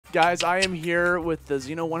Guys, I am here with the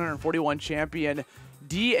Xeno141 champion,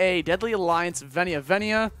 DA, Deadly Alliance, Venia.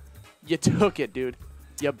 Venia, you took it, dude.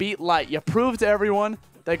 You beat Light. You proved to everyone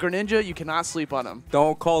that Greninja, you cannot sleep on him.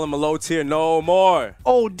 Don't call him a low tier no more.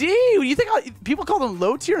 Oh, D, you think people call them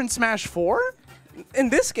low tier in Smash 4? In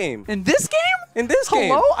this game. In this game? In this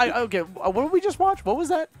game. Hello? Okay, what did we just watch? What was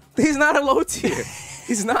that? He's not a low tier.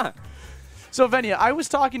 He's not. So, Venia, I was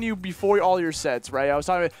talking to you before all your sets, right? I was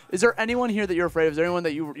talking about, is there anyone here that you're afraid of? Is there anyone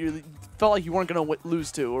that you felt like you weren't going to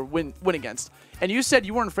lose to or win against? And you said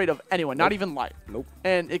you weren't afraid of anyone, not even Light. Nope.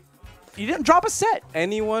 And you didn't drop a set.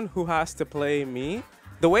 Anyone who has to play me,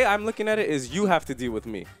 the way I'm looking at it is you have to deal with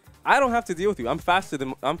me. I don't have to deal with you. I'm faster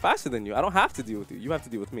than you. I don't have to deal with you. You have to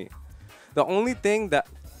deal with me. The only thing that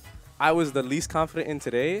I was the least confident in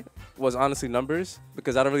today was honestly numbers,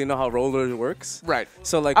 because I don't really know how roller works. Right.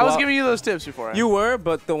 So like I was giving you those tips before. You were,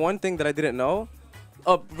 but the one thing that I didn't know,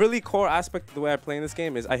 a really core aspect of the way I play in this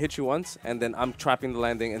game is I hit you once and then I'm trapping the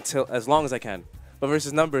landing until as long as I can. But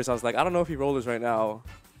versus numbers, I was like, I don't know if he rollers right now.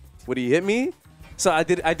 Would he hit me? So I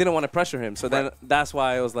didn't want to pressure him. So then that's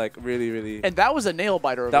why I was like really. And that was a nail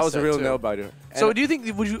biter. That was a real nail biter. So do you think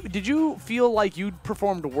did you feel like you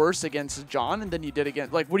performed worse against John than you did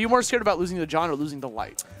against, like, were you more scared about losing to John or losing to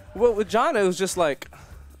Light? Well, with John, it was just like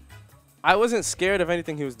I wasn't scared of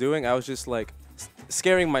anything he was doing. I was just like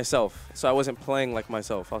scaring myself. So I wasn't playing like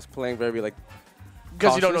myself. I was playing very like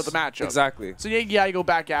because you don't know the matchup. Exactly. So yeah, you go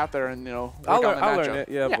back out there and work I'll on the matchup. learn it.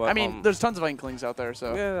 Yeah, but, I mean, there's tons of Inklings out there.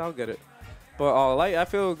 So yeah, I'll get it. But Light, I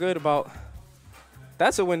feel good about.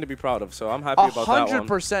 That's a win to be proud of. So I'm happy about that one.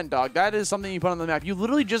 100%, dog. That is something you put on the map. You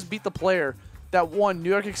literally just beat the player that won New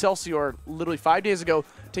York Excelsior literally 5 days ago,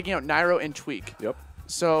 taking out Nairo and Tweak. Yep.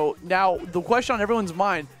 So now the question on everyone's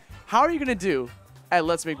mind: how are you gonna do at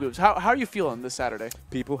Let's Make Moves? How are you feeling this Saturday?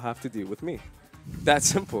 People have to deal with me. That's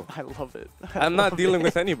simple. I love it. I'm not dealing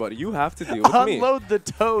with anybody. You have to deal with me. Unload the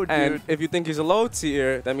toad, dude. And if you think he's a low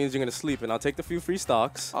tier, that means you're going to sleep. And I'll take the few free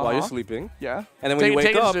stocks while you're sleeping. Yeah. And then when you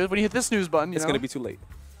wake up, when you hit the snooze button, it's going to be too late.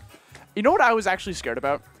 You know what I was actually scared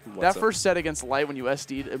about? What's that first set against Light when you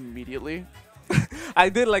SD'd immediately. I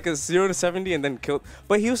did like a 0 to 70 and then killed.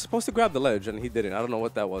 But he was supposed to grab the ledge, and he didn't. I don't know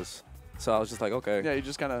what that was. So I was just like, okay. Yeah, you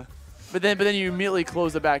just kind of... But then you immediately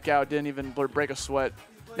closed it back out, didn't even break a sweat.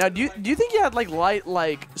 Now, do you think you had like Light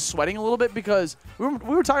sweating a little bit, because we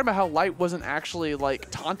were talking about how Light wasn't actually like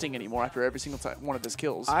taunting anymore after every single one of his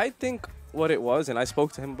kills? I think what it was, and I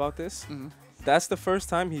spoke to him about this, that's the first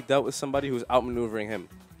time he dealt with somebody who's outmaneuvering him.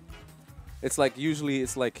 It's like usually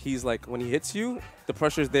it's like he's like when he hits you, the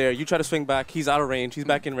pressure's there. You try to swing back, he's out of range, he's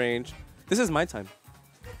back in range. This is my time.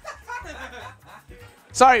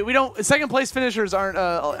 Sorry, we don't. Second place finishers aren't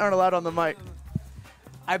allowed on the mic.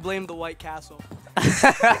 I blame the White Castle.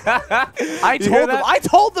 I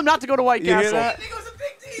told them not to go to White Castle. I think it was a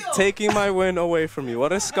big deal. Taking my win away from you.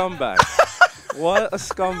 What a scumbag. What a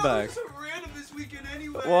scumbag.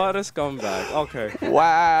 What a scumbag. Okay.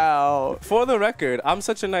 Wow. For the record, I'm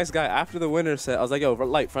such a nice guy. After the winner set, I was like, yo,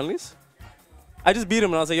 Light, friendlies? I just beat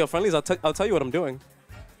him and I was like, yo, friendlies, I'll tell you what I'm doing.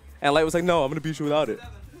 And Light was like, no, I'm going to beat you without it.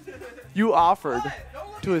 You offered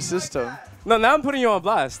to assist him. No, now I'm putting you on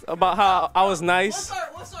blast about how I was nice.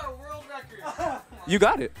 What's our world record? You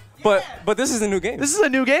got it. But this is a new game. This is a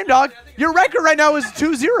new game, dog. Your record right now is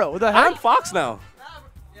 2-0. What the heck? I'm Fox now.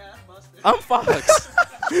 Yeah, that's busted. I'm Fox.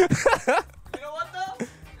 You know what, though?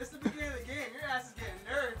 It's the beginning of the game. Your ass is getting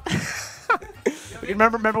nerfed.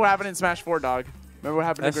 Remember what happened in Smash 4, dog. Remember what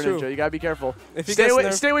happened to Greninja. True. You gotta be careful. If you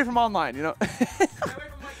stay away from online, you know.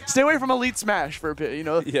 Stay away from Elite Smash for a bit, you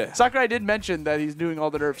know. Yeah. Sakurai did mention that he's doing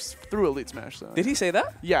all the nerfs through Elite Smash. So. Did he say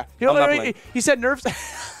that? Yeah. He said nerfs.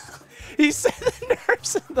 He said the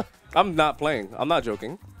nerfs. I'm not playing. I'm not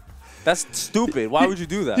joking. That's stupid. Why would you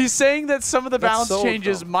do that? He's saying that some of the balance so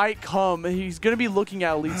changes dumb. might come. He's going to be looking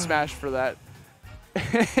at Elite Smash for that.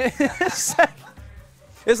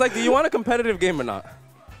 It's like, do you want a competitive game or not?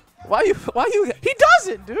 Why you? He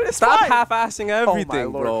doesn't, dude. It's Stop fine. half-assing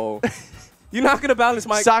everything, Lord. bro. You're not gonna balance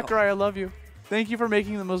my. Sakurai, I love you. Thank you for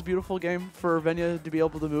making the most beautiful game for Venia to be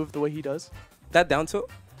able to move the way he does. That down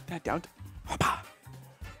tilt? That down.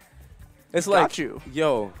 It's like, Got you.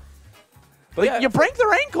 Yo. But Like, yeah, you break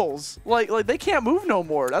their ankles. Like they can't move no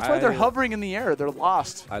more. That's why they're hovering in the air. They're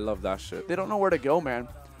lost. I love that shit. They don't know where to go, man.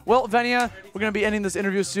 Well, Venia, we're going to be ending this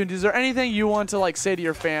interview soon. Is there anything you want to say to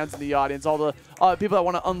your fans in the audience, all the people that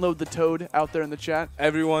want to unload the toad out there in the chat?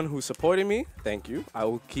 Everyone who's supporting me, thank you. I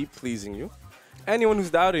will keep pleasing you. Anyone who's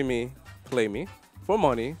doubting me, play me for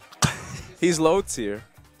money. He's low tier.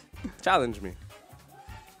 Challenge me.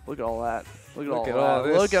 Look at all that. Look at all Look at that. all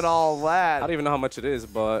this. Look at all that. I don't even know how much it is,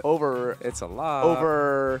 but Over it's a lot.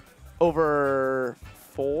 over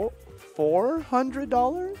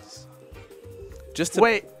 $400? Just to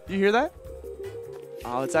Wait, you hear that?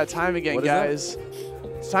 Oh, it's that time again, What is that? guys.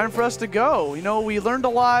 It's time for us to go. You know, we learned a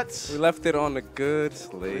lot. We left it on a good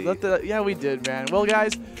slate. Yeah, we did, man. Well,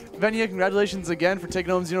 guys, Venia, congratulations again for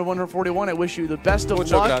taking home Xeno141. I wish you the best of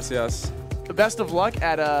Mucho luck. gracias. The best of luck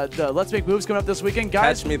at the Let's Make Moves coming up this weekend,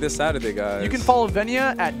 guys. Catch me this Saturday, guys. You can follow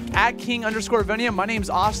Venia at @King_Venia. My name's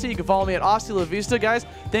Austy. You can follow me at Austy La Vista, guys.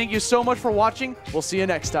 Thank you so much for watching. We'll see you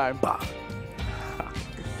next time. Bah.